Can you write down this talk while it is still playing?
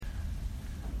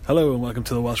Hello and welcome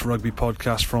to the Welsh Rugby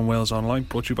Podcast from Wales Online,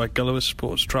 brought to you by Gulliver's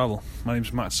Sports Travel. My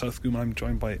name's Matt Southcombe and I'm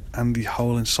joined by Andy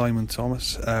Howell and Simon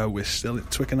Thomas. We're still at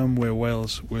Twickenham where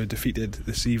Wales were defeated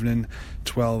this evening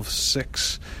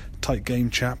 12-6. Tight game,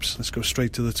 chaps. Let's go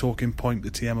straight to the talking point,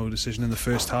 the TMO decision in the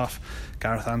first half.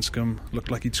 Gareth Anscombe looked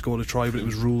like he'd scored a try, but it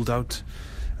was ruled out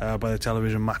by the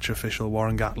television match official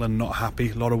Warren Gatland. Not happy.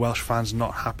 A lot of Welsh fans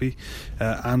not happy.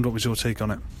 And what was your take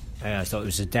on it? I thought it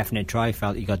was a definite try.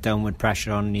 Felt he got downward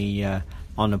pressure on the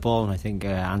ball, and I think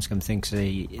Anscombe thinks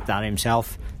that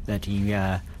himself, that he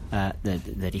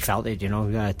that he felt it,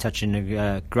 touching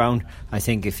the ground. I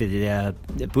think if the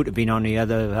boot had been on the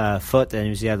other foot, then it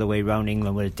was the other way round,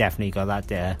 England would have definitely got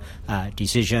that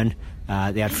decision.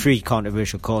 They had 3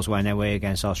 controversial calls when they were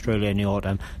against Australia in the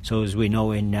autumn. So as we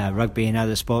know in rugby and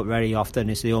other sport, very often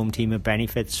it's the home team that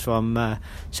benefits from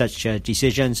such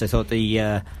decisions. I thought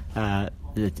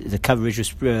the coverage was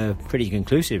pretty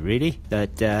conclusive, really.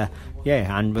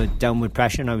 And with downward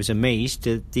pressure, and I was amazed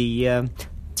at the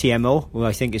TMO, who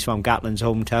I think is from Gatland's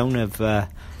hometown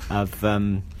of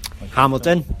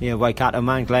Hamilton, Waikato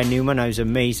man, Glenn Newman. I was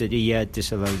amazed that he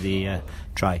disallowed the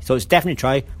try. So it's definitely a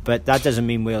try, but that doesn't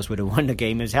mean Wales would have won the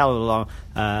game. There's a hell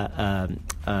of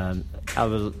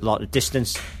a lot of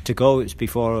distance to go. It's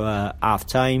before half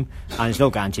time, and there's no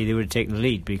guarantee they would have taken the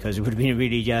lead, because it would have been a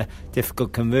really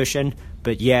difficult conversion.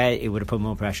 But it would have put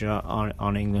more pressure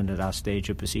on England at that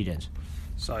stage of proceedings.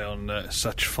 On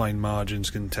such fine margins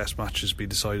can test matches be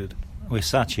decided? We're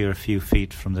sat here a few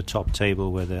feet from the top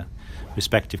table where the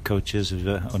respective coaches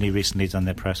have only recently done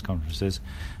their press conferences,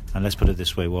 and let's put it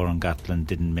this way, Warren Gatland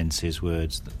didn't mince his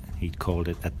words. He called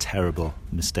it a terrible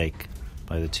mistake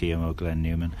by the TMO Glenn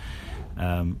Newman.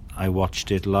 I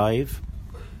watched it live.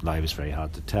 Live is very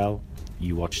hard to tell.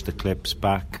 You watch the clips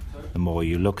back, the more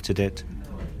you looked at it,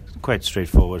 quite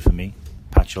straightforward for me.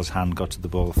 Patchell's hand got to the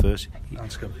ball first.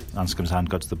 Anscombe's hand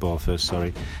got to the ball first,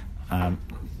 sorry.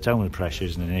 Downward pressure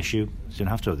isn't an issue. You don't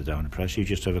have to have the downward pressure. You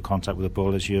just have a contact with the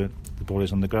ball as the ball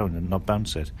is on the ground and not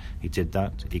bounce it. He did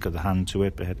that. He got the hand to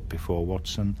it before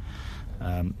Watson.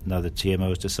 Now the TMO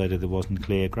has decided there wasn't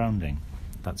clear grounding.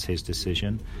 That's his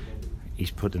decision.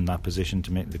 He's put in that position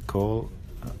to make the call,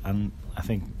 and I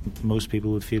think most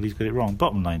people would feel he's got it wrong.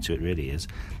 Bottom line to it really is,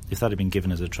 if that had been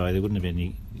given as a try, there wouldn't have been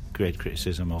any great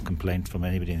criticism or complaint from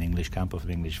anybody in the English camp or from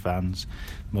English fans.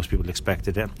 Most people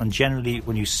expected it, and generally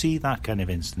when you see that kind of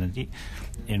incident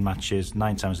in matches,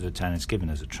 9 times out of 10 it's given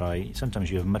as a try. Sometimes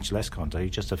you have much less contact, you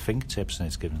just have fingertips and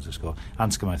it's given as a score.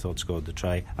 Anscombe, I thought, scored the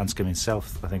try. Anscombe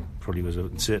himself, I think, probably was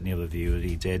certainly of the view that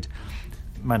he did.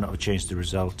 Might not have changed the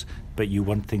result, but you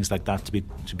want things like that to be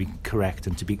correct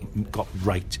and to be got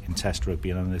right in Test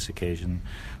rugby, and on this occasion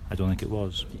I don't think it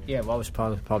was. What was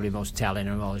probably most telling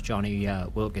of all was Johnny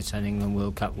Wilkinson, England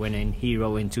World Cup winning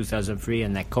hero in 2003,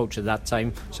 and their coach at that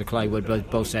time, Sir Clive Woodward,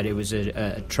 both said it was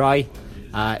a try.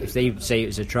 If they say it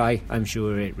was a try, I'm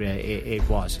sure it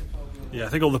was. Yeah, I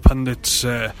think all the pundits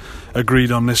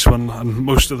agreed on this one, and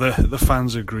most of the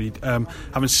fans agreed.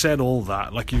 Having said all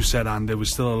that, like you said, Andy, there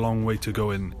was still a long way to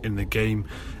go in the game.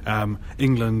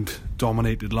 England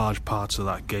dominated large parts of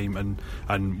that game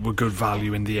and were good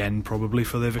value in the end, probably,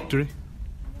 for their victory.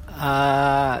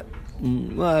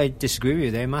 Well, I disagree with you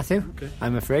there, Matthew. Okay.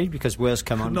 I'm afraid, because Wales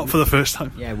come on... Not for the first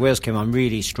time. Yeah, Wales came on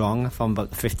really strong from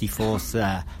about the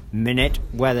 54th minute.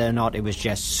 Whether or not it was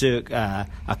just a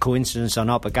coincidence or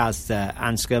not, but as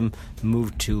Anscombe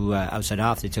moved to outside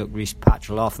half, they took Rhys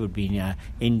Patchell off, who had been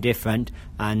indifferent,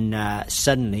 and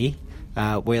suddenly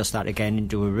Wales started getting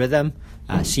into a rhythm,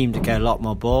 seemed to get a lot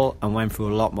more ball and went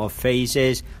through a lot more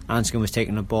phases. Anscombe was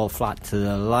taking the ball flat to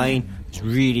the line. It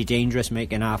was really dangerous,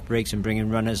 making half breaks and bringing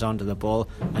runners onto the ball,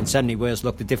 and suddenly Wales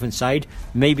looked a different side.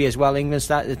 Maybe as well England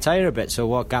started to tire a bit, so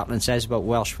what Gatland says about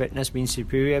Welsh fitness being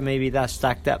superior, maybe that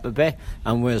stacked up a bit,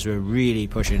 and Wales were really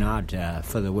pushing hard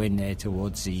for the win there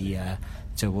towards the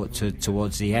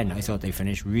end. I thought they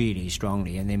finished really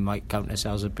strongly, and they might count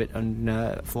themselves a bit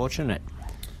unfortunate.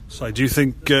 So do you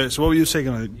think? So what were you saying?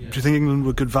 Do you think England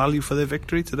were good value for their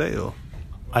victory today, or?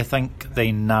 I think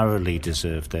they narrowly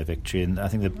deserved their victory, and I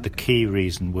think the key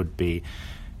reason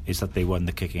is that they won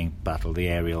the kicking battle, the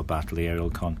aerial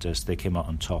contest. They came out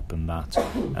on top in that.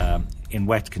 In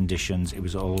wet conditions, it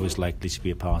was always likely to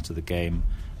be a part of the game,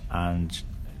 and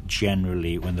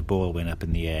generally, when the ball went up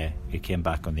in the air, it came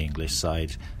back on the English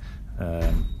side.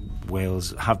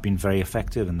 Wales have been very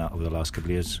effective in that over the last couple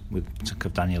of years, with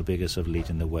Daniel Biggar sort of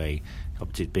leading the way.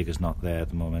 Obviously Biggar's not there at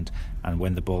the moment, and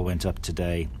when the ball went up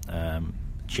today,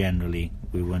 generally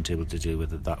we weren't able to deal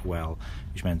with it that well,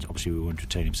 which meant obviously we weren't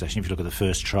retaining possession. If you look at the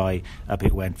first try, up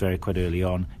it went quite early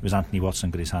on. It was Anthony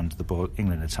Watson got his hand to the ball.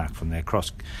 England attacked from there,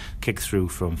 cross kick through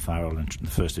from Farrell, and the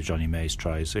first of Johnny May's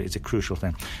tries. So it's a crucial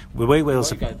thing. The way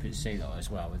Wales... What you've got to say though as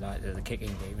well with the kicking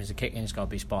game is the kicking's got to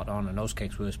be spot on, and those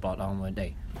kicks were spot on, weren't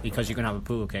they? Because you can have a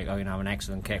poor kick or you can have an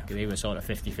excellent kick. They were sort of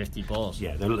 50-50 balls.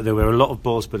 Yeah, there were a lot of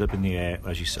balls put up in the air,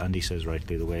 as Andy says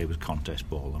rightly, the way it was contest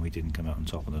ball, and we didn't come out on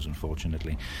top of those,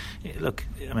 unfortunately. Look,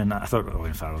 I mean, I thought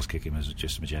Owen Farrell's kicking was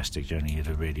just majestic. Johnny had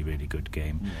a really, really good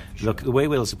game. Yeah, sure. Look, the way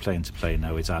Wales are playing to play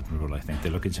now is admirable, I think.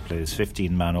 They're looking to play this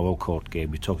 15-man all-court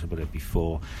game. We talked about it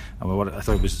before. And what I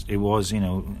thought it was, a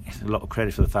lot of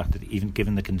credit for the fact that even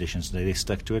given the conditions, they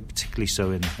stuck to it, particularly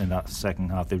so in that second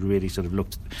half. They really sort of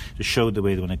showed the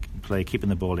way they want to play, keeping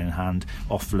the ball in hand,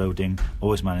 offloading,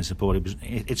 always man in support.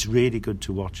 It's really good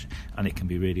to watch, and it can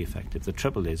be really effective. The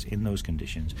trouble is, in those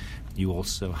conditions, you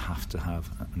also have to have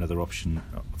another option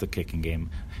of the kicking game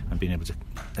and being able to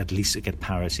at least get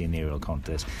parity in the aerial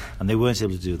contest. And they weren't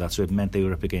able to do that, so it meant they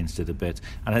were up against it a bit.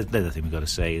 And the other thing we've got to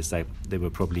say is that there were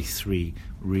probably 3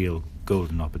 real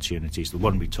golden opportunities. The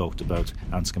one we talked about,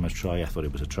 Anscombe's try, I thought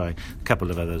it was a try. A couple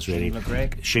of others really.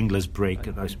 Shingler's break.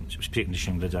 I was speaking to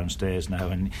Shingler downstairs now,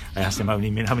 and I asked him how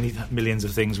many millions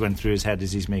of things went through his head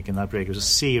as he's making that break. It was a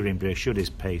searing break, showed his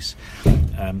pace.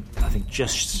 I think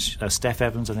just Steph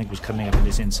Evans, I think, was coming up in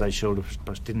his inside shoulder,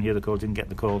 but didn't hear the call, didn't get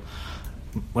the call.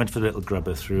 Went for the little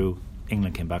grubber through.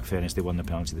 England came back, fairness, they won the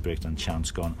penalty, the breakdown,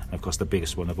 chance gone. And of course the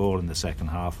biggest one of all in the second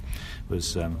half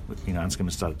was Anscombe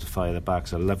started to fire the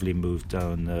backs, a lovely move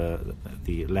down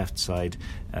the left side,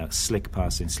 slick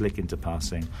into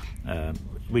passing,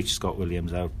 reached Scott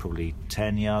Williams out probably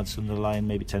 10 yards from the line,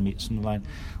 maybe 10 metres from the line,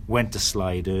 went to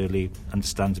slide early,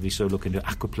 understandably so, looking to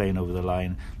aquaplane over the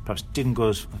line, perhaps didn't go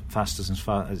as fast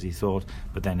as he thought,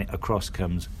 but then across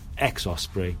comes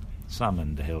ex-Osprey Sam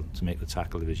Underhill to make the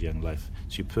tackle of his young life.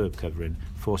 Superb covering,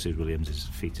 forces Williams'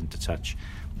 feet into touch,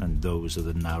 and those are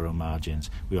the narrow margins.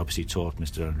 We obviously taught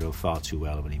Mr. Underhill far too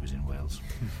well when he was in Wales.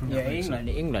 Yeah,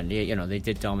 England, they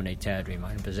did dominate territory,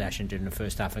 man, in possession during the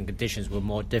first half, and conditions were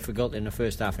more difficult in the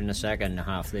first half. In the second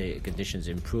half, the conditions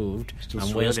improved, still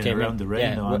and Wales came around the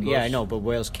rain. I know, but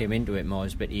Wales came into it more. It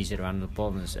was a bit easier to handle the ball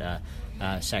in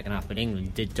the second half, but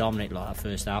England did dominate a lot of the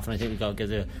first half, and I think we've got to give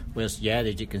the Wales,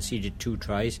 they conceded 2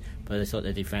 tries, but I thought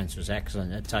the defence was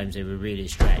excellent. At times they were really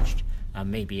stretched, and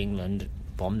maybe England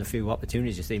bombed a few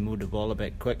opportunities. If they moved the ball a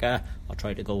bit quicker or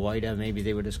tried to go wider, maybe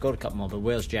they would have scored a couple more, but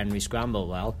Wales generally scrambled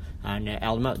well and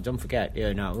held them out. Don't forget,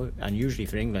 and usually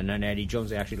for England and Eddie Jones,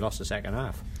 they actually lost the second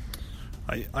half.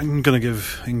 I'm going to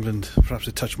give England perhaps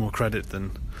a touch more credit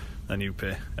than you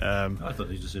pay. I thought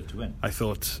they deserved to win. I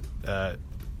thought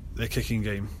their kicking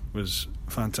game was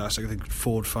fantastic. I think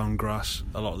Ford found grass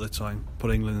a lot of the time,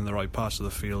 put England in the right parts of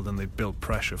the field, and they built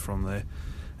pressure from there.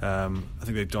 I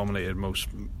think they dominated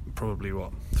probably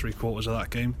 3/4 of that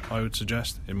game, I would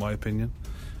suggest, in my opinion.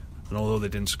 And although they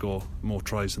didn't score more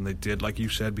tries than they did, like you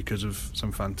said, because of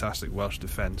some fantastic Welsh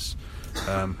defence,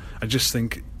 I just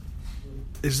think,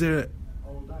 is there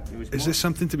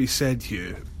something to be said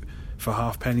here for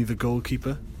Halfpenny, the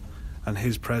goalkeeper, and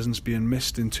his presence being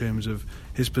missed in terms of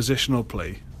his positional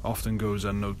play often goes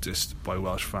unnoticed by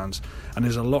Welsh fans, and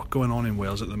there's a lot going on in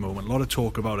Wales at the moment. A lot of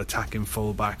talk about attacking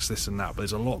full-backs, this and that, but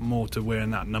there's a lot more to wearing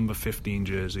that number 15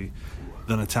 jersey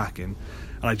than attacking.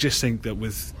 And I just think that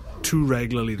with too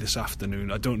regularly this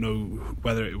afternoon, I don't know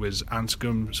whether it was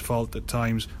Anscombe's fault at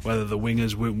times, whether the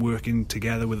wingers weren't working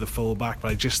together with the full-back, but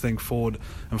I just think Ford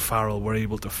and Farrell were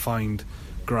able to find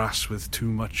grass with too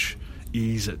much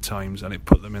ease at times, and it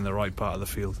put them in the right part of the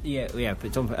field. Yeah,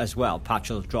 but as well,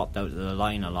 Patchell dropped out of the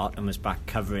line a lot and was back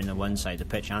covering the one side of the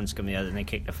pitch, Anscombe the other, and they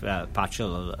kicked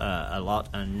Patchell a lot,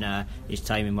 and his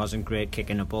timing wasn't great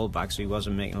kicking the ball back, so he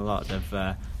wasn't making a lot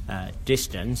of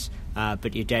distance.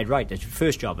 But you're dead right. The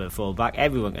first job of the full-back,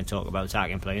 everyone can talk about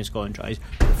attacking play and scoring tries.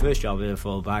 The first job of the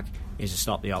full-back is to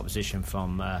stop the opposition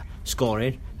from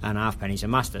scoring, and Halfpenny's a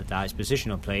master at that. His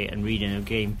positional play and reading the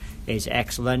game is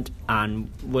excellent, and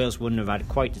Wales wouldn't have had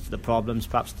quite the problems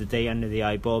perhaps today under the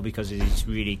eye ball, because he's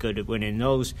really good at winning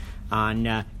those.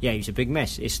 And he's a big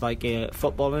miss. It's like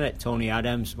football, isn't it? Tony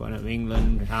Adams, one of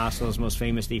England, Arsenal's most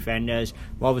famous defenders.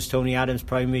 What was Tony Adams'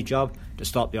 primary job? To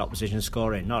stop the opposition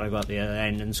scoring, not to go at the other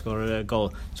end and score a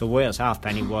goal. So Wales,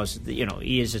 Halfpenny was,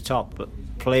 he is a top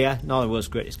player, not the world's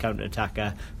greatest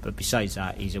counter-attacker, but besides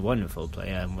that, he's a wonderful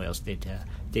player, and Wales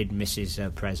did miss his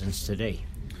presence today.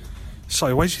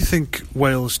 So why do you think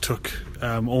Wales took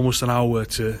almost an hour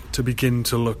to begin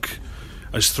to look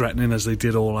as threatening as they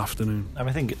did all afternoon?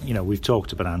 I think, we've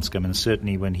talked about Anscombe, and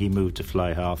certainly when he moved to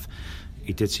fly half,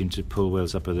 he did seem to pull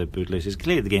Wales up with their bootlaces.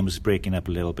 Clearly the game was breaking up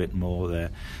a little bit more there,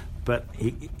 but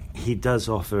he does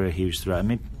offer a huge threat. I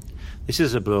mean, this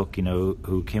is a bloke,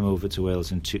 who came over to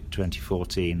Wales in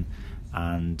 2014,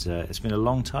 and it's been a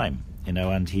long time,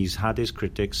 and he's had his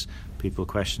critics. People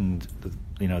questioned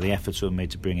the efforts that were made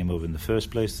to bring him over in the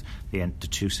first place, the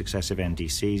 2 successive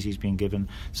NDCs he's been given.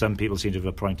 Some people seem to have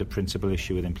a point of principle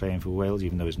issue with him playing for Wales,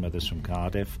 even though his mother's from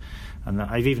Cardiff. And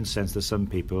I've even sensed that some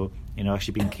people,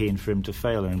 actually been keen for him to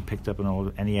fail and picked up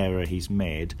on any error he's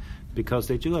made, because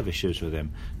they do have issues with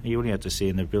him. You only had to see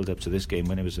in the build-up to this game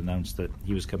when it was announced that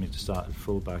he was coming to start at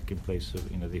full-back in place of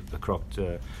the crocked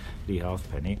Lee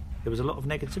Halfpenny. There was a lot of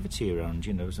negativity around.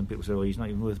 Some people say, he's not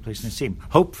even worth placing in his team.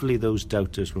 Hopefully those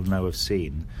doubters will now have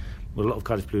seen, a lot of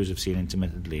Cardiff Blues have seen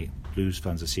intermittently, Blues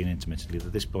fans have seen intermittently,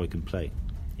 that this boy can play.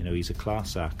 He's a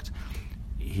class act.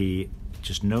 He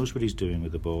just knows what he's doing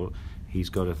with the ball. He's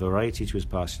got a variety to his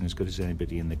passing as good as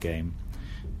anybody in the game.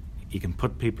 He can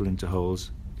put people into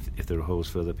holes if there are holes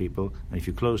for other people, and if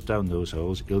you close down those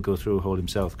holes, he'll go through a hole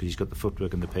himself, because he's got the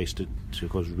footwork and the pace to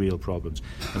cause real problems.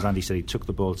 As Andy said, he took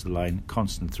the ball to the line,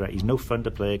 constant threat. He's no fun to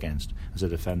play against as a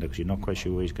defender, because you're not quite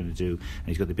sure what he's going to do, and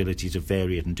he's got the ability to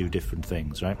vary it and do different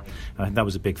things, right? And I think that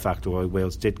was a big factor why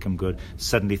Wales did come good.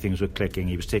 Suddenly things were clicking.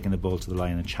 He was taking the ball to the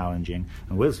line and challenging,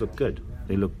 and Wales looked good.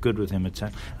 They look good with him at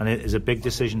 10. And it is a big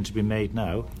decision to be made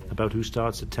now about who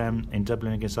starts at 10 in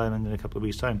Dublin against Ireland in a couple of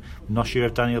weeks' time. I'm not sure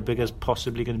if Daniel Biggar's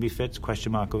possibly going to be fit.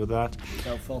 Question mark over that.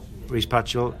 Doubtful. Rhys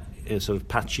Patchell, a sort of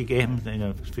patchy game,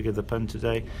 figure the pun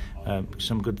today.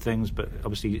 Some good things, but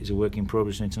obviously it's a work in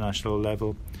progress at international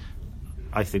level.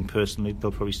 I think personally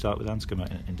they'll probably start with Anscombe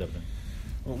in Dublin.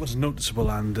 What was noticeable,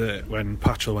 and when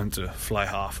Patchell went to fly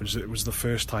half, it was the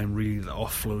first time really that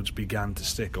offloads began to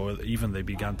stick, or even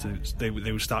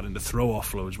they were starting to throw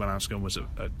offloads when Anscombe was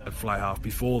at fly half.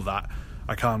 Before that,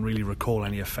 I can't really recall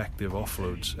any effective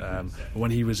offloads. When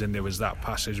he was in, there was that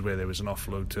passage where there was an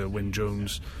offload to Wyn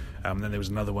Jones, then there was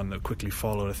another one that quickly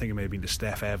followed. I think it may have been to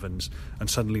Steph Evans, and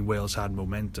suddenly Wales had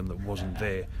momentum that wasn't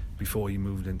there before he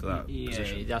moved into that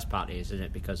position. Yeah, that's partly, isn't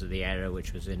it, because of the error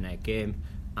which was in their game,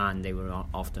 and they were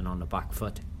often on the back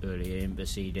foot earlier in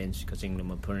proceedings, because England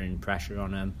were putting pressure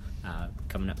on them,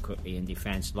 coming up quickly in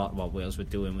defence. A lot of what Wales were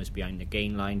doing was behind the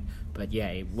gain line, but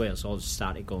Wales also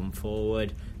started going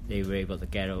forward. They were able to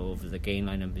get over the gain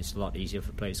line, and it's a lot easier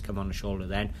for players to come on the shoulder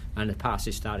then, and the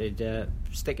passes started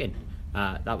sticking.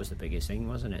 That was the biggest thing,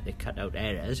 wasn't it? They cut out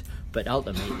errors, but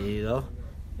ultimately, though,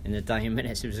 in the dying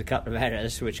minutes, there was a couple of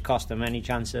errors which cost them any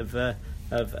chance of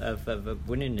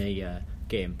winning the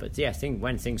game. But I think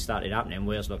when things started happening,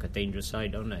 Wales look a dangerous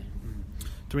side, don't they?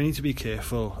 Do we need to be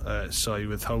careful, Si,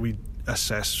 with how we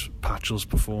assess Patchell's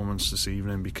performance this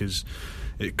evening, because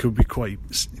it could be quite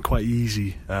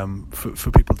easy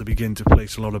for people to begin to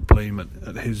place a lot of blame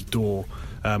at his door.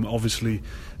 Obviously,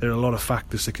 there are a lot of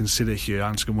factors to consider here.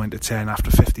 Anscombe went to 10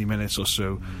 after 50 minutes or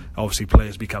so. Obviously,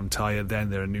 players become tired then.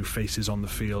 There are new faces on the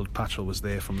field. Patchell was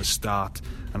there from the start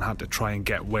and had to try and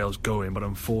get Wales going, but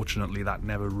unfortunately that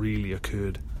never really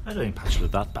occurred. I don't think Patchell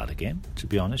had that bad a game, to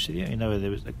be honest with you. There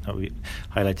was we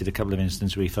highlighted a couple of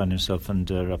instances where he found himself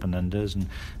under up and unders, and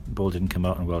the ball didn't come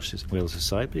out on Wales'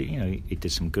 side. But he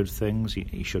did some good things.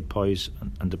 He showed poise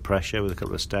under pressure with a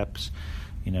couple of steps.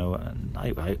 And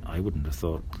I wouldn't have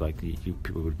thought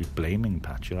people would be blaming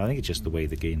Patchell. I think it's just the way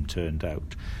the game turned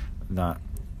out, that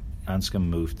Anscombe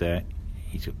moved there.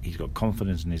 He's got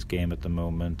confidence in his game at the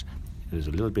moment. There's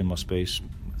a little bit more space.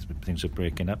 Things are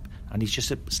breaking up, and he's just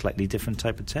a slightly different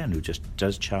type of 10 who just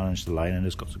does challenge the line and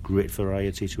has got a great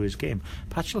variety to his game.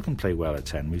 Patchell can play well at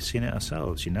 10. We've seen it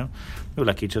ourselves. We're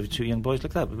lucky to have 2 young boys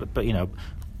like that, but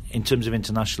in terms of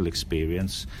international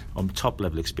experience, on top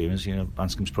level experience,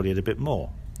 Anscombe's probably had a bit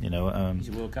more. He's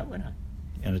a World Cup winner.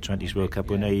 In the 20s World Cup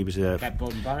winner, he was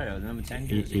number 10.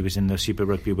 He was in the Super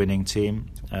Rugby winning team.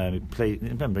 He played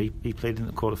in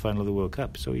the quarter-final of the World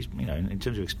Cup. So he's, in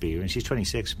terms of experience, he's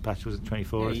 26. Patch was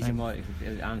 24.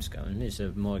 Anscombe is a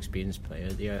more experienced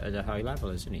player at a high level,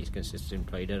 isn't he? He's consistently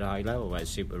played at a high level, whether it's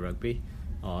Super Rugby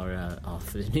or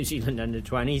for the New Zealand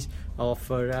under-20s or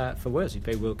for Wales. He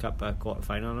played World Cup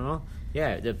quarter-final and all.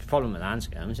 Yeah, the problem with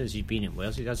Anscombe is he's been in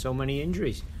Wales, he's had so many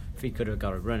injuries. If he could have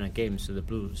got a run of games to the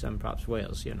Blues and perhaps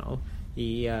Wales,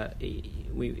 we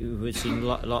would see a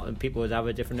lot of people would have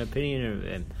a different opinion of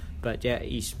him. But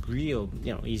he's real.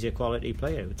 He's a quality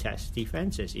player who tests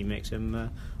defences. He makes them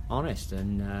honest,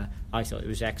 and I thought it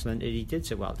was excellent that he did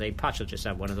so well. Dave Patchell just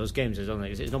had one of those games.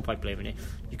 There's no point blaming it.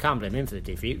 You can't blame him for the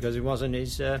defeat because it wasn't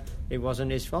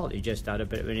his fault. He just had a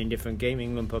bit of an indifferent game.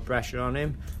 England put pressure on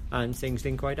him, and things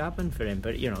didn't quite happen for him.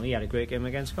 But he had a great game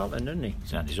against Scotland, didn't he?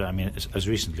 Exactly. I mean, as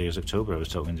recently as October, I was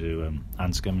talking to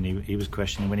Anscombe, and he was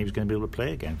questioning when he was going to be able to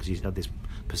play again because he's had this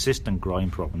persistent groin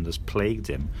problem that's plagued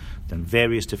him. Then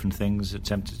various different things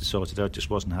attempted to sort it out, just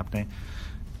wasn't happening.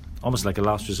 Almost like a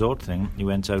last resort thing, he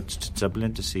went out to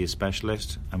Dublin to see a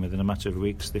specialist, and within a matter of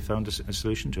weeks they found a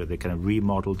solution to it. They kind of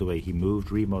remodelled the way he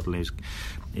moved, remodelled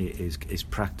his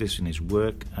practice and his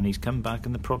work, and he's come back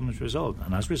and the problem is resolved.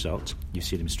 And as a result, you've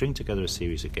seen him string together a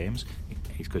series of games.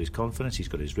 He's got his confidence, he's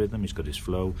got his rhythm, he's got his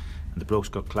flow, and the bloke's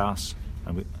got class.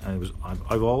 And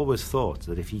I've always thought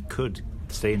that if he could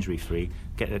stay injury free,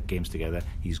 get games together,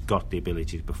 he's got the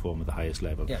ability to perform at the highest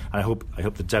level. And I hope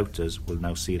the doubters will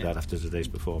now see that after today's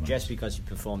performance. Just because he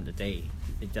performed today,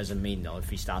 it doesn't mean though if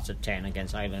he starts at 10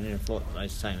 against Ireland in a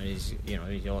fortnight's time, he's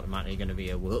automatically going to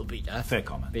be a world beater. Fair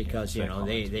comment. Because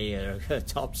they are a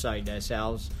top side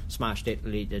themselves. Smashed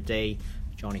Italy today.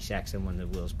 Johnny Sexton, one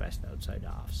of the world's best outside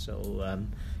halves. So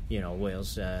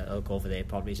Wales will go over there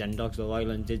probably as underdogs. Though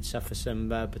Ireland did suffer some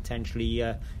potentially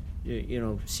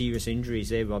serious injuries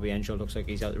there. Robbie Henshaw looks like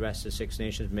he's out the rest of the Six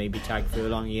Nations. Maybe Tag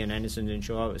Furlong, Ian Henderson didn't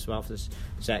show up as well for the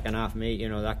second half. Mate,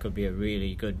 that could be a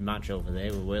really good match over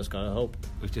there with Wales got a hope.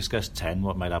 We've discussed 10,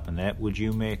 what might happen there. Would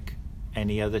you make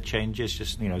any other changes,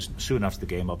 just soon after the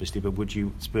game obviously, but would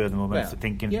you spur the moment for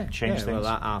thinking change things? Well,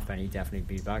 that halfpenny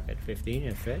definitely be back at 15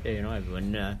 if fit.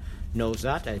 Everyone knows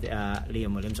that.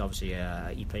 Liam Williams obviously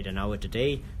he played an hour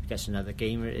today, gets another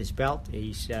game at his belt.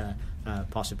 He's a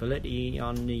possibility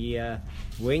on the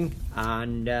wing,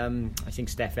 and I think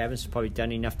Steph Evans has probably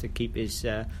done enough to keep his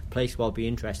place. What'll be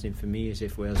interesting for me is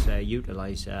if Wales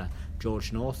utilise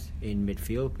George North in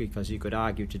midfield, because you could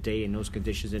argue today in those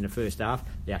conditions in the first half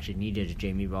they actually needed a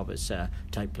Jamie Roberts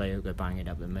type player who could bang it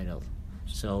up the middle.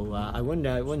 So I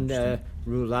wouldn't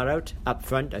rule that out. Up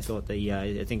front, I thought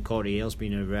I think Corey Hale's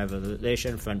been a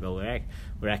revelation. Front row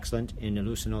were excellent. In the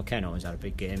Lucian O'Kenno has had a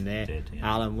big game there.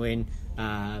 Alan Wynne,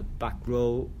 back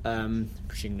row,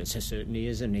 Shingles certainly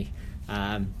is, isn't he?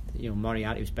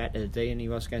 Moriarty was better today than he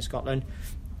was against Scotland.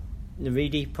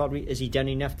 Naridi, probably, has he done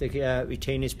enough to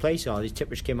retain his place? Or his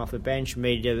Tipurish came off the bench,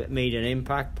 made an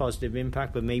impact, positive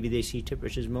impact, but maybe they see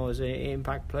Tipurish as more as an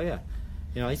impact player.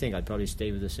 I think I'd probably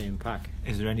stay with the same pack.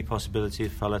 Is there any possibility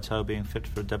of Faletau being fit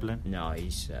for Dublin? No,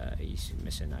 he's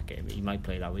missing that game. He might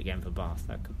play that weekend for Bath.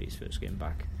 That could be his first game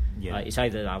back. Yeah, it's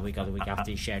either that week or the week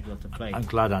after he's scheduled to play. I'm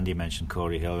glad Andy mentioned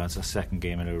Corey Hill. That's the second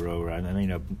game in a row. Right? I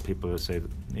mean, people will say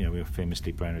that, we were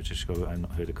famously Brian Richards go, I've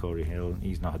not heard of Corey Hill.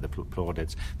 He's not had the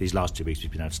plaudits. These last 2 weeks he's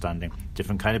been outstanding.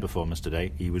 Different kind of performance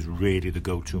today. He was really the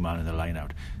go-to man in the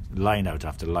line-out. Line-out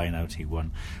after line-out he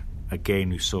won. Again,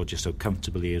 we saw just how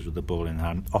comfortable he is with the ball in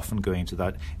hand, often going to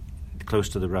that close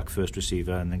to the ruck first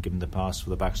receiver and then giving the pass for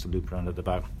the backs to loop around at the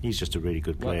back. He's just a really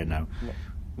good player now.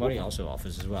 What he also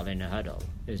offers as well in the huddle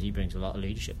is he brings a lot of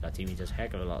leadership to that team. He does a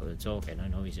heck of a lot of the talking. I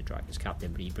know he's a Dragons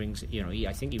captain, but he brings,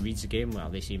 I think he reads the game well.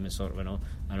 They see him as sort of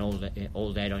an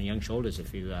old head on young shoulders,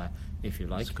 if you like.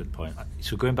 That's a good point.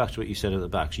 So going back to what you said at the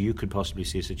back, so you could possibly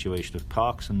see a situation of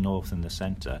Parks and North in the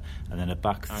centre, and then a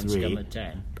back three,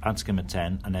 Anscombe at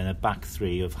 10, and then a back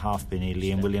three of Halfpenny,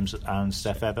 Liam Williams and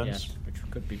Steph Evans. Yes, which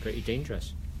could be pretty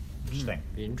dangerous.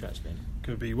 Be interesting.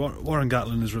 Could be. Warren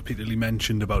Gatland has repeatedly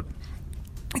mentioned about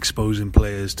exposing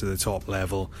players to the top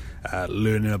level,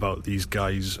 learning about these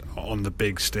guys on the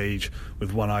big stage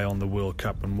with one eye on the World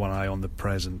Cup and one eye on the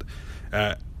present.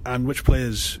 And which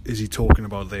players is he talking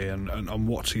about there, and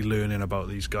what's he learning about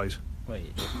these guys? Well,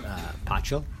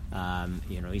 Patchell,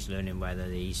 he's learning whether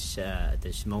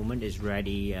this moment is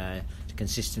ready to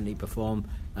consistently perform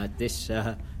at this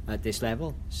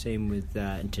level. Same with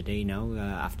today now.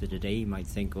 After today, you might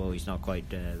think, he's not quite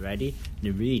ready.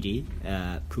 Naridi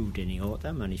proved in the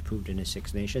autumn, and he's proved in the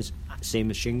Six Nations.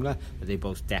 Same as Shingler, but they're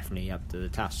both definitely up to the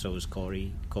task. So is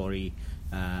Corey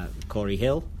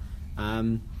Hill.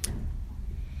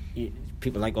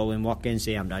 People like Owen Watkins,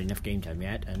 they haven't had enough game time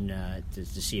yet, and to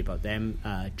see about them.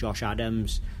 Josh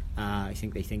Adams, I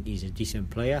think they think he's a decent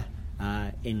player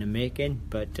in the making,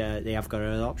 but they have got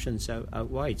other options out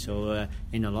wide. So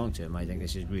in the long term, I think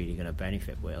this is really going to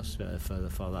benefit Wales for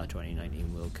that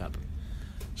 2019 World Cup.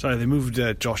 Sorry, they moved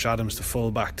Josh Adams to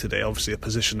full-back today, obviously a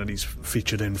position that he's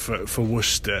featured in for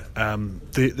Worcester.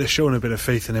 They're showing a bit of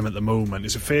faith in him at the moment.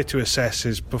 Is it fair to assess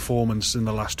his performance in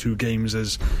the last 2 games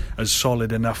as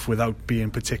solid enough without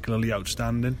being particularly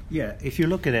outstanding? Yeah, if you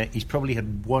look at it, he's probably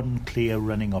had one clear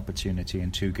running opportunity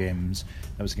in 2 games.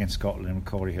 That was against Scotland and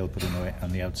Corey Hill put him away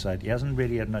on the outside. He hasn't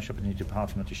really had much opportunity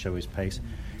apart from that to show his pace.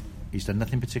 He's done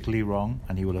nothing particularly wrong,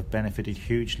 and he will have benefited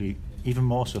hugely, even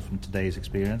more so from today's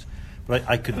experience. But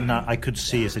I could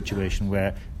see a situation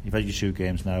where you've had your 2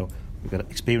 games now, we've got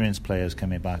experienced players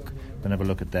coming back, we'll have a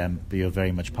look at them, but you're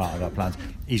very much part of our plans.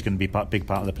 He's going to be a big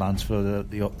part of the plans for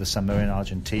the summer in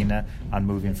Argentina and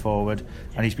moving forward,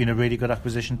 and he's been a really good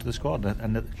acquisition to the squad,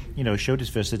 and showed his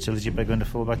versatility by going to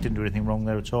fullback, didn't do anything wrong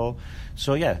there at all.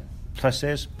 So yeah,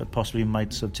 pluses, but possibly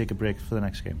might sort of take a break for the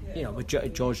next game.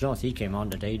 But George North, he came on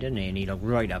today, didn't he? And he looked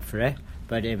right up for it.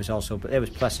 But there was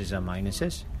pluses and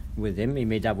minuses with him. He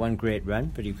made that one great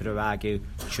run, but you could have argued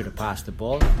he should have passed the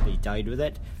ball. He died with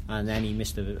it, and then he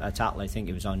missed a tackle. I think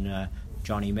it was on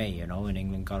Johnny May, and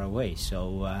England got away.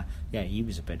 So he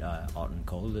was a bit hot and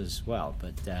cold as well.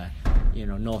 But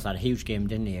North had a huge game,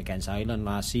 didn't he, against Ireland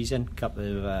last season?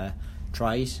 Couple of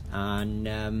tries,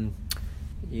 and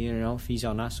if he's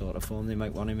on that sort of form, they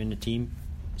might want him in the team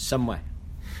somewhere.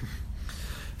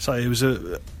 So it was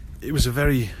a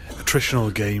very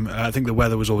attritional game. I think the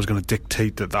weather was always going to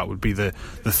dictate that would be the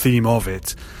theme of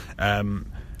it.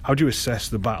 How do you assess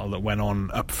the battle that went on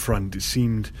up front? It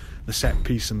seemed the set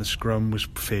piece and the scrum was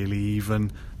fairly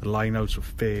even, the lineouts were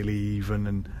fairly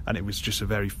even, and it was just a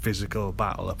very physical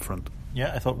battle up front.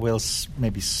 Yeah, I thought Wales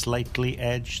maybe slightly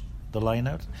edged the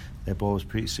lineout. Their ball was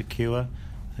pretty secure.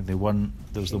 I think they won.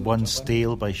 There was the one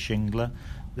steal by Shingler.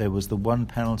 There was the one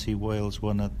penalty Wales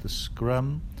won at the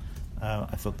scrum.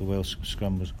 I thought the Wales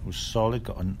scrum was solid.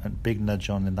 Got a big nudge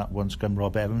on in that one scrum.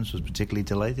 Rob Evans was particularly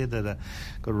delighted that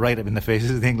got right up in the faces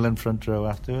of the England front row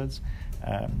afterwards.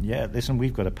 Listen,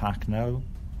 we've got a pack now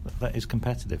that is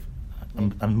competitive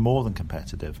and more than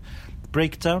competitive.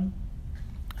 Breakdown,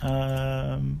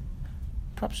 perhaps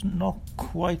not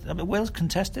quite. I mean, Wales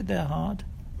contested their hard.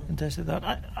 Contested that.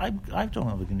 I don't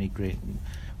know if we can need great.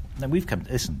 Now we've come.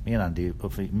 Listen, me and Andy,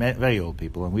 very old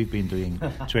people, and we've been doing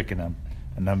Twickenham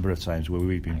a number of times where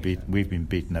we've been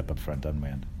beaten up front, haven't we?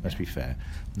 And let's be fair.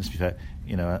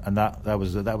 And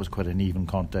that was quite an even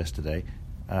contest today,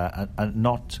 and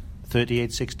not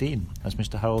 38-16 as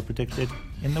Mr. Howell predicted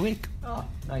in the week. Oh,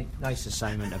 nice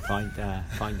assignment to find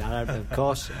that out, of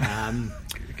course.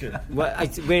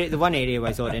 The one area where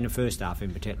I thought in the first half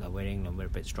in particular where England were a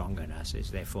bit stronger than us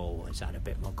is their forwards had a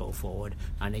bit more go forward,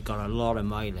 and they got a lot of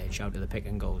mileage out of the pick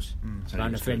and goes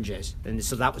around the fringes, and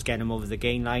so that was getting them over the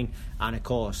gain line. And of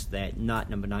course their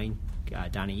number 9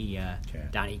 Danny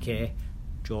Kerr,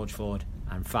 George Ford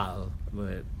and Farrell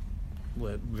were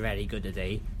very good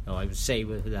today. I would say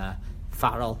with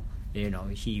Farrell,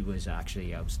 he was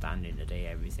actually outstanding today.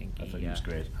 Everything I thought he was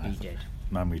great. He did.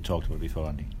 Man, we talked about it before,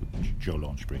 Andy. Joe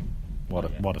Launchbury.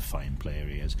 What a fine player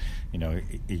he is.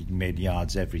 He made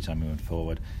yards every time he went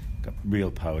forward, got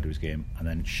real power to his game, and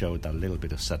then showed that little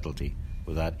bit of subtlety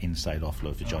with that inside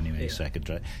offload to Johnny May's second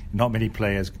try. Not many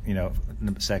players,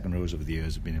 second rows over the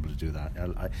years have been able to do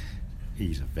that.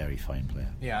 He's a very fine player.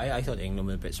 Yeah, I thought England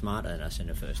were a bit smarter than us in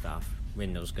the first half,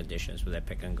 in those conditions with their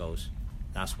pick and goes.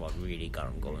 That's what really got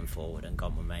them going forward and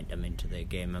got momentum into their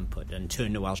game and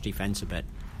turned the Welsh defence a bit.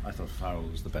 I thought Farrell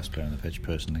was the best player on the pitch,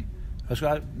 personally.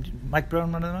 Mike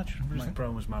Brown, man of the match? Mike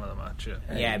Brown was man of the match,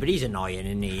 yeah. Yeah, but he's annoying,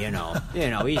 isn't he?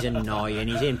 He's annoying.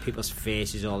 He's in people's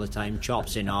faces all the time,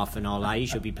 chops in off and all that. He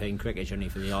should be playing cricket, shouldn't he,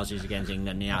 for the Aussies against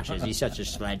England in the Ashes. He's such a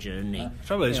sledger, isn't he?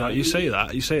 Trouble is, right, you say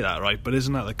that, right, but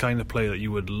isn't that the kind of player that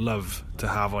you would love to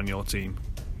have on your team?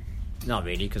 Not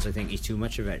really, because I think he's too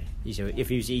much of it. He's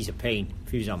a pain.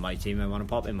 If he was on my team, I want to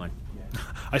pop him one.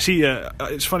 I see.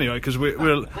 It's funny, right? Because we're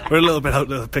a little bit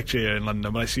out of the picture here in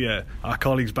London, but I see our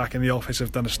colleagues back in the office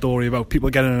have done a story about people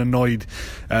getting annoyed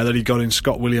that he got in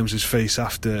Scott Williams' face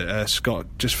after Scott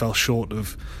just fell short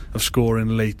of scoring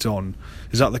late on.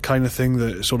 Is that the kind of thing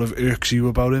that sort of irks you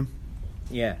about him?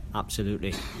 Yeah,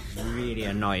 absolutely. He's a really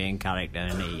annoying character,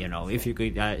 and if you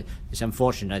could, it's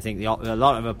unfortunate. I think a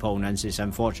lot of opponents, it's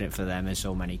unfortunate for them. There's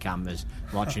so many cameras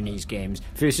watching these games.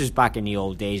 If this was back in the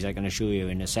old days, I can assure you,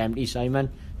 in the 70s, Simon,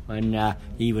 when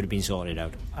he would have been sorted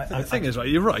out. The thing is, right,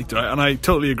 you're right, and I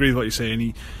totally agree with what you're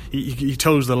saying. He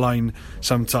toes the line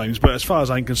sometimes, but as far as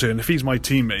I'm concerned, if he's my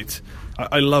teammate,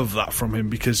 I love that from him,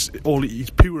 because he's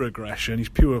pure aggression, he's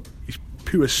pure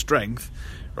strength,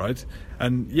 right?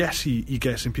 And yes, he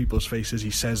gets in people's faces, he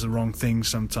says the wrong things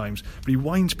sometimes, but he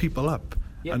winds people up,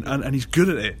 and he's good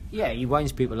at it. Yeah, he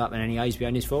winds people up and then he hides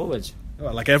behind his forwards.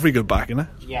 Well, like every good back, innit?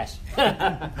 Yes. Do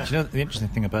you know the interesting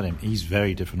thing about him? He's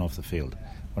very different off the field.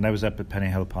 When I was up at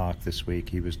Pennyhill Park this week,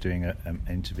 he was doing an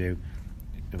interview,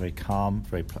 very calm,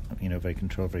 very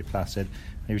controlled, very placid.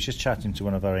 And he was just chatting to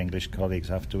one of our English colleagues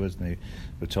afterwards, and they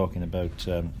were talking about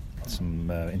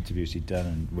some interviews he'd done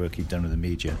and work he'd done with the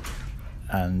media.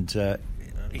 And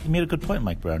he made a good point,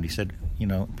 Mike Brown. He said,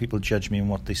 people judge me on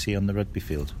what they see on the rugby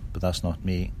field, but that's not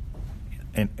me.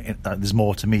 There's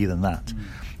more to me than that.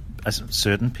 As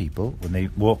certain people, when they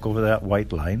walk over that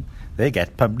white line, they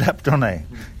get pumped up, don't they?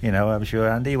 I'm sure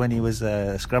Andy, when he was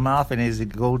scrum half in his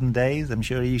golden days, I'm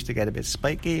sure he used to get a bit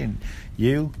spiky, and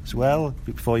you as well,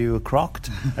 before you were crocked.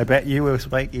 I bet you were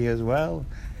spiky as well.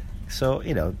 So,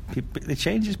 it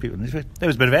changes people. There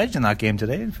was a bit of edge in that game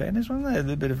today, in fairness, wasn't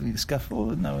there? A bit of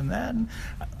scuffle now and then.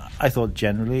 I thought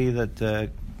generally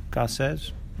that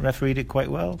Garces refereed it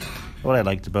quite well. What I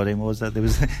liked about him was that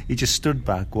he just stood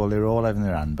back while they were all having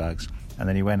their handbags, and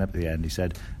then he went up at the end. He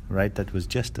said, "Right, that was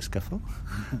just a scuffle.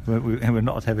 we're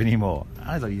not having any more."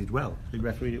 I thought he did well. He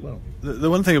refereed it well. The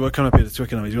one thing about coming up here to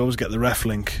Twickenham is you always get the ref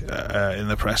link in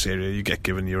the press area. You get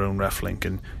given your own ref link,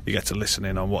 and you get to listen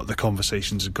in on what the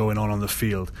conversations are going on the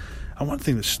field. And one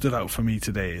thing that stood out for me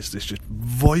today is there's just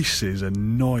voices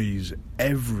and noise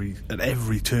at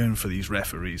every turn for these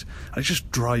referees. And it just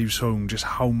drives home just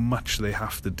how much they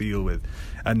have to deal with.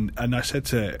 And I said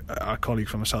to our colleague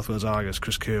from the South Wales Argus,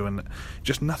 Chris Kerwin,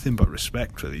 just nothing but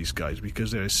respect for these guys,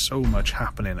 because there is so much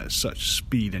happening at such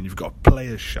speed, and you've got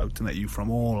players shouting at you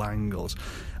from all angles.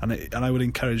 And I would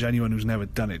encourage anyone who's never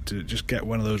done it to just get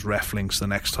one of those ref links the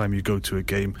next time you go to a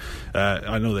game.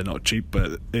 I know they're not cheap,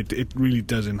 but it really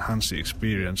does enhance the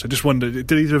experience. I just wondered,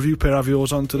 did either of you pair have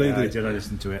yours on today? Yeah, I did. I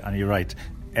listened to it, and you're right.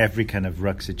 Every kind of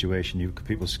ruck situation, you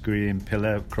people scream,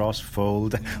 pillar, cross,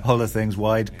 fold, all the things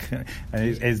wide,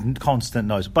 and it's constant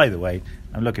noise. By the way,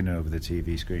 I'm looking over the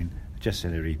TV screen, just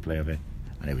in a replay of it,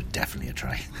 and it was definitely a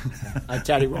try. I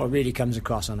tell you what really comes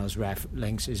across on those ref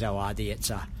links is how hard the hits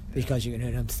are, because you can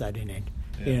hear them thudding in.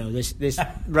 Yeah. This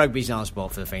rugby's not a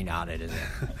sport for the faint-hearted, is it?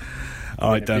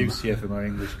 All right, Dan. Abuse here from our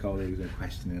English colleagues are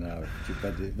questioning our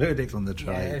verdict on the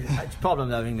try. Yeah, the problem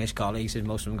with our English colleagues is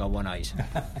most of them got one eyes.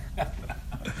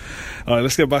 All right,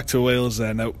 let's get back to Wales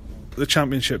then. Now, the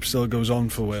championship still goes on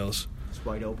for Wales. It's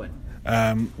wide open.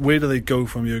 Where do they go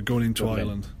from here going into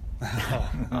Ireland?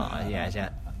 Yeah.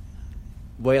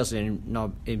 Wales are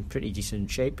in pretty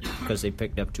decent shape because they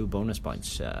picked up 2 bonus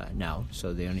points now,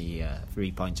 so they're only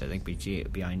 3 points, I think,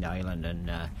 behind Ireland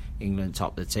and England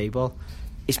top of the table.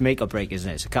 It's make or break, isn't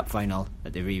it? It's a cup final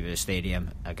at the Aviva Stadium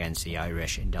against the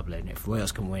Irish in Dublin. If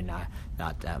Wales can win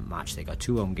that match, they've got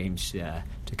 2 home games to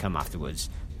come afterwards.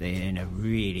 They're in a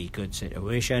really good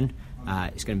situation.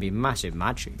 It's going to be a massive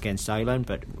match against Ireland,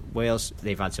 but Wales,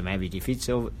 they've had some heavy defeats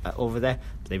over there,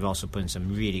 but they've also put in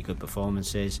some really good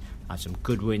performances, had some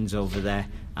good wins over there,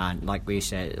 and like I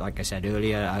said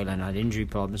earlier, Ireland had injury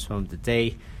problems from the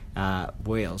day.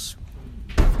 Wales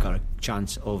have got a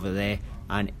chance over there,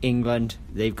 and England,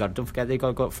 don't forget they've got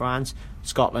to go to France.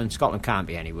 Scotland can't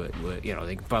be any worse.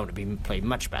 They can probably play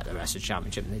much better the rest of the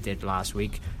championship than they did last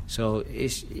week. So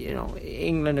it's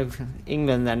England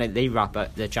then they wrap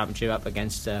up the championship up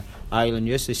against Ireland.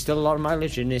 Yes, there's still a lot of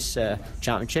mileage in this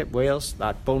championship. Wales,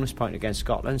 that bonus point against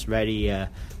Scotland's really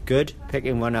good,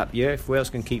 picking one up here. If Wales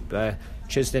can keep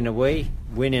chiseling away,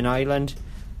 winning Ireland,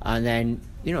 and then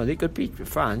they could beat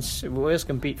France. Wales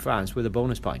can beat France with a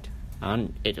bonus point.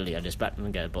 And Italy, I'd expect them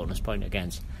to get a bonus point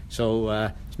against. So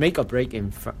it's make or break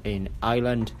in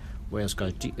Ireland. Wales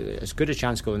got as good a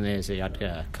chance going there as they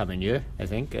had coming year, I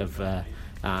think.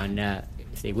 And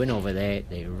if they win over there,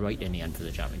 they're right in the end for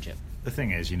the championship. The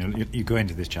thing is, you go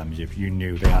into this championship, you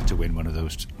knew they had to win one of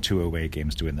those 2 away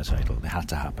games to win the title. It had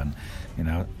to happen.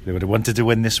 They would have wanted to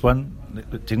win this one.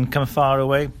 It didn't come far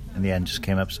away. In the end, just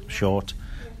came up short.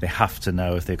 They have to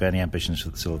know, if they've got any ambitions for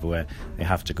the silverware, they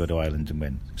have to go to Ireland and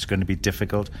win. It's going to be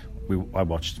difficult. We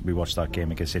watched that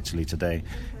game against Italy today.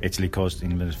 Italy caused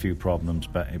England a few problems,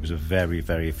 but it was a very,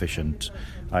 very efficient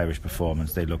Irish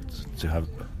performance. They looked to have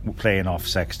playing off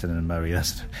Sexton and Murray.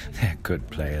 They're good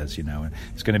players, and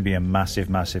it's going to be a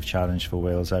massive, massive challenge for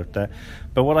Wales out there.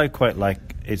 But what I quite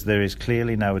like is there is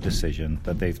clearly now a decision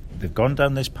that they've gone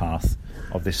down this path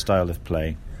of this style of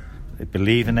play. They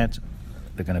believe in it.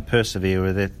 They're going to persevere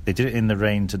with it. They did it in the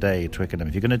rain today at Twickenham.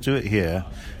 If you're going to do it here,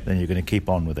 then you're going to keep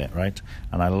on with it, right?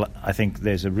 And I think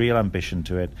there's a real ambition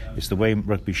to it. It's the way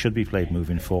rugby should be played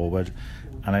moving forward.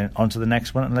 And on to the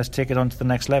next one, and let's take it on to the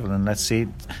next level. And let's see,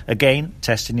 again,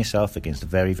 testing yourself against a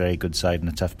very, very good side in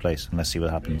a tough place. And let's see what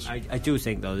happens. I do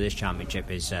think, though, this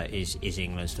championship is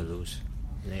England's to lose.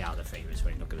 They are the favourites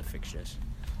when you look at the fixtures.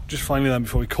 just finally then,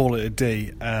 before we call it a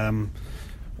day,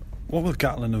 what will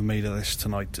Gatland have made of this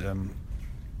tonight?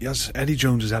 Eddie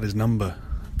Jones has had his number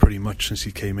pretty much since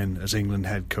he came in as England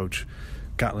head coach.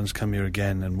 Gatland's come here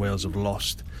again and Wales have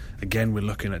lost. Again, we're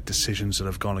looking at decisions that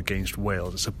have gone against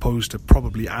Wales as opposed to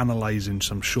probably analysing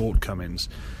some shortcomings.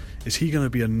 Is he going to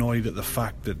be annoyed at the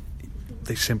fact that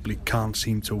they simply can't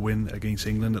seem to win against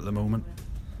England at the moment?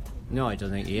 No, I don't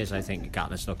think he is. I think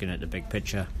Gatland's looking at the big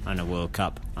picture and a World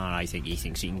Cup, and I think he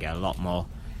thinks he can get a lot more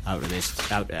out of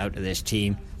this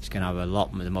team. He's going to have a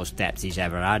lot more, the most depth he's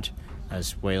ever had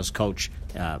as Wales coach,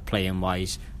 playing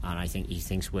wise, and I think he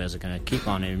thinks Wales are going to keep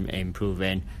on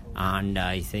improving, and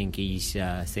I think he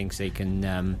thinks they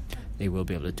will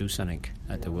be able to do something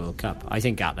at the World Cup. I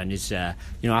think Gatland is,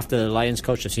 after the Lions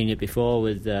coach, I've seen it before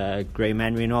with Graham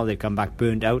Henry and all, they've come back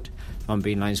burnt out on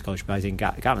being Lions coach, but I think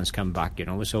Gatland's come back,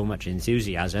 with so much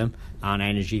enthusiasm and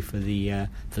energy for the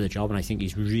job, and I think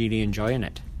he's really enjoying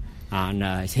it. And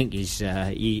I think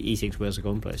he thinks Wales are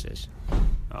going places.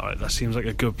 Alright, that seems like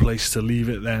a good place to leave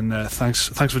it then. Thanks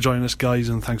for joining us, guys,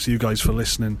 and thanks to you guys for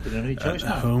listening at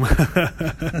home.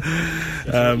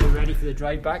 Are you ready for the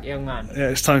drive back, young man? Yeah,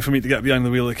 it's time for me to get behind the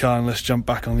wheel of the car and let's jump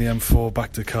back on the M4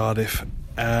 back to Cardiff.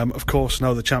 Of course,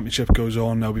 now the championship goes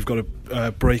on. Now we've got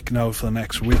a break now for the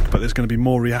next week, but there's going to be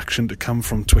more reaction to come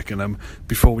from Twickenham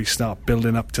before we start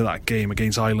building up to that game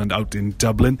against Ireland out in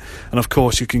Dublin. And of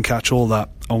course, you can catch all that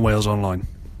on Wales Online.